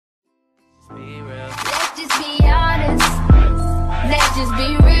be real. Let's just be honest. Let's just be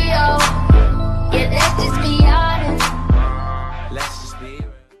real. Yeah, let's just be honest. Let's just be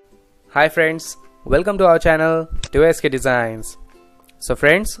real. Hi friends, welcome to our channel 2SK Designs. So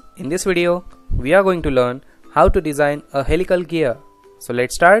friends, in this video we are going to learn how to design a helical gear. So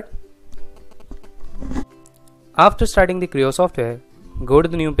let's start. After starting the CREO software, go to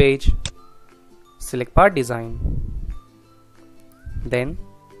the new page, select part design, then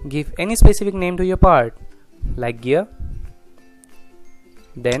give any specific name to your part like gear,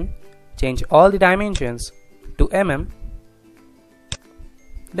 then change all the dimensions to mm,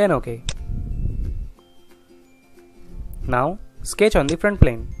 then OK. Now sketch on the front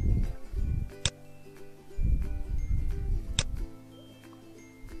plane.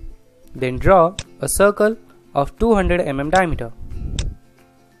 Then draw a circle of 200 mm diameter.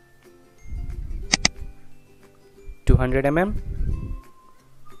 200 mm.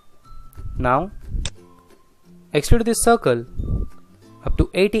 Now extrude this circle up to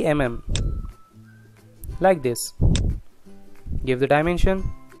 80 mm like this. Give the dimension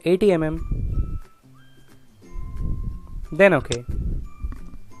 80 mm. Then OK.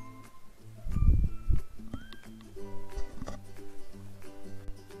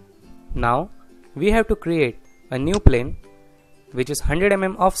 Now we have to create a new plane which is 100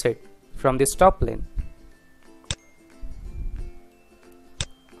 mm offset from this top plane.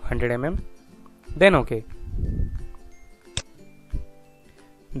 100 mm. Then OK.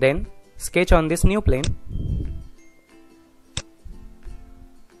 Then sketch on this new plane.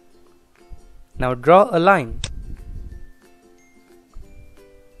 Now draw a line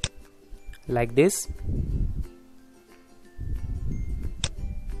like this.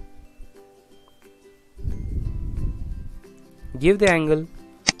 Give the angle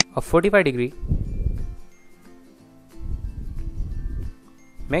of 45 degree.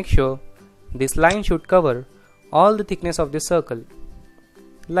 Make sure this line should cover all the thickness of this circle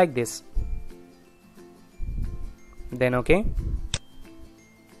like this. Then OK.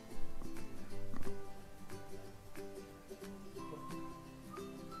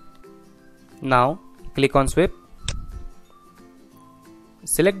 Now click on sweep.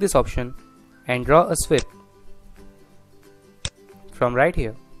 Select this option and draw a sweep from right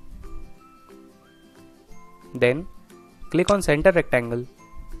here. Then click on center rectangle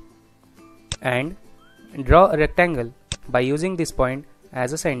and draw a rectangle by using this point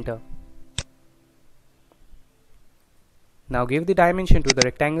as a center. Now give the dimension to the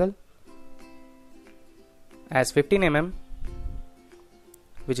rectangle as 15 mm,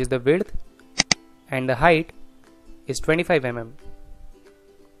 which is the width, and the height is 25 mm.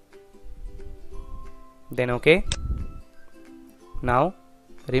 Then OK. Now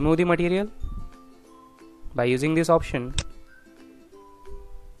remove the material by using this option.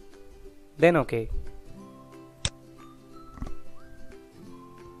 Then OK.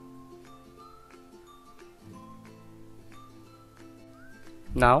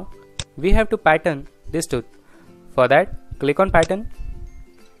 Now we have to pattern this tooth. For that, click on pattern.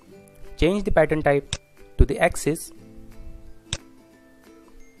 Change the pattern type to the axis.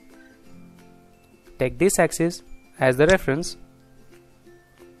 Take this axis as the reference.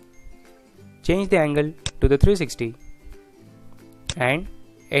 Change the angle to the 360 and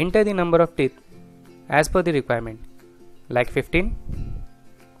enter the number of teeth as per the requirement like 15.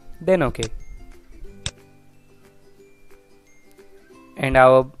 Then OK. And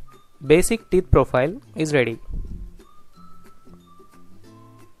our basic teeth profile is ready.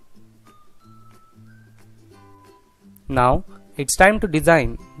 Now it's time to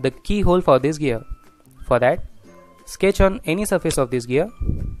design the keyhole for this gear. For that, sketch on any surface of this gear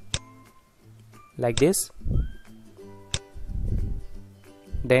like this.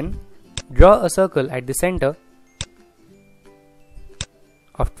 Then draw a circle at the center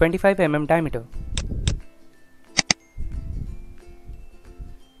of 25 mm diameter.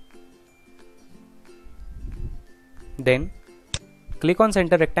 Then click on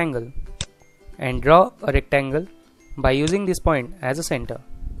center rectangle and draw a rectangle by using this point as a center.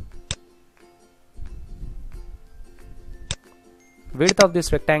 Width of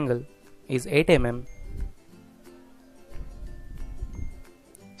this rectangle is 8 mm.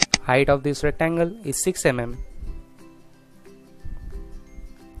 Height of this rectangle is 6 mm.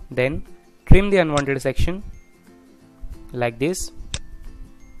 Then trim the unwanted section like this.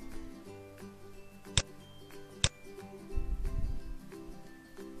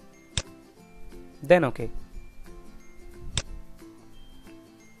 Then OK.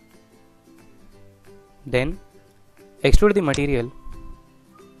 Then extrude the material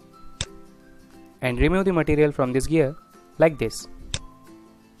and remove the material from this gear like this.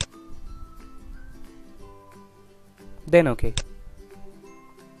 then OK.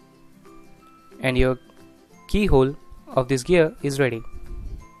 And your keyhole of this gear is ready.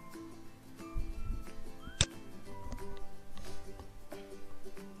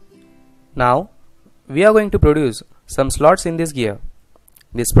 Now we are going to produce some slots in this gear.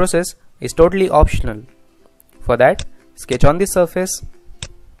 This process is totally optional. For that, sketch on this surface,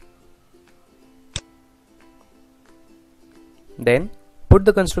 then put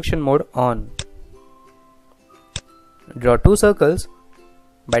the construction mode on. Draw two circles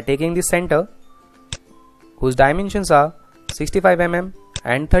by taking the center, whose dimensions are 65 mm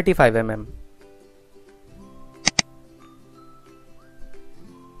and 35 mm.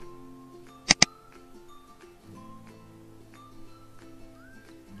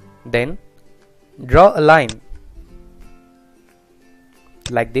 Then draw a line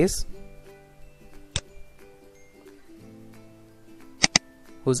like this,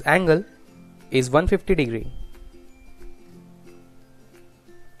 whose angle is 150 degree.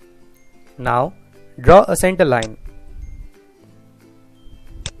 Now draw a center line.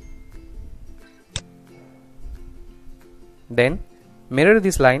 Then mirror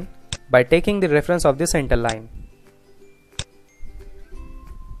this line by taking the reference of the center line.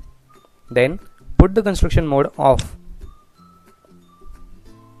 Then put the construction mode off.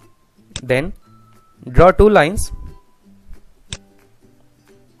 Then draw two lines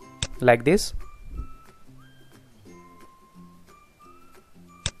like this.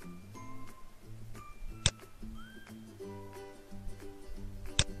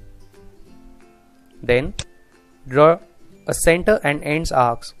 Then draw a center and ends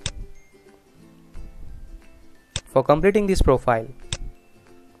arcs for completing this profile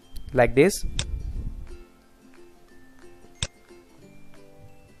like this.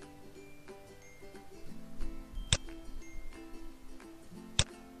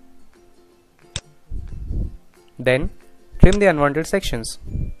 Then trim the unwanted sections.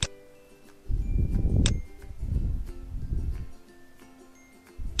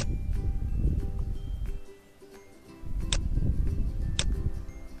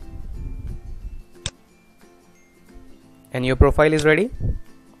 And your profile is ready.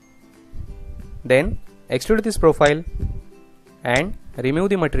 Then extrude this profile and remove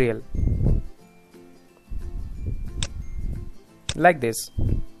the material like this.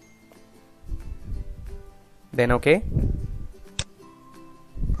 Then OK.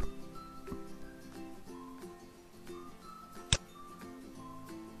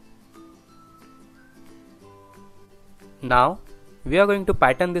 Now we are going to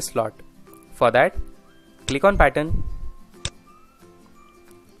pattern this slot. For that, click on pattern,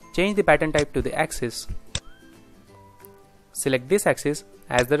 change the pattern type to the axis, select this axis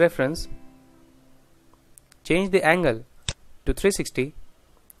as the reference, change the angle to 360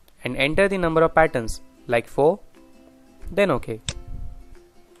 and enter the number of patterns like 4, then OK.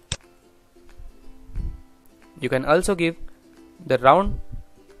 You can also give the round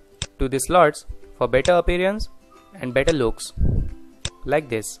to the slots for better appearance and better looks like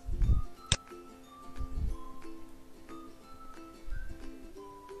this.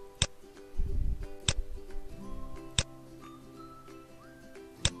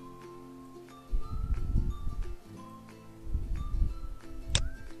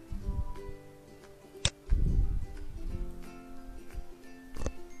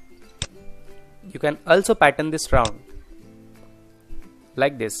 You can also pattern this round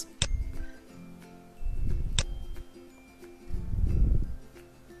like this.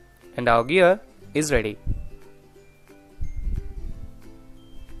 And our gear is ready.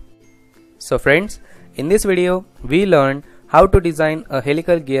 So friends, in this video we learned how to design a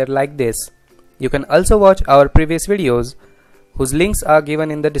helical gear like this. You can also watch our previous videos whose links are given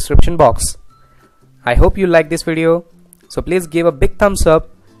in the description box. I hope you like this video, so please give a big thumbs up,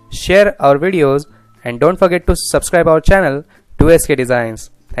 share our videos, and don't forget to subscribe our channel 2SK Designs.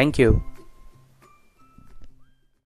 Thank you.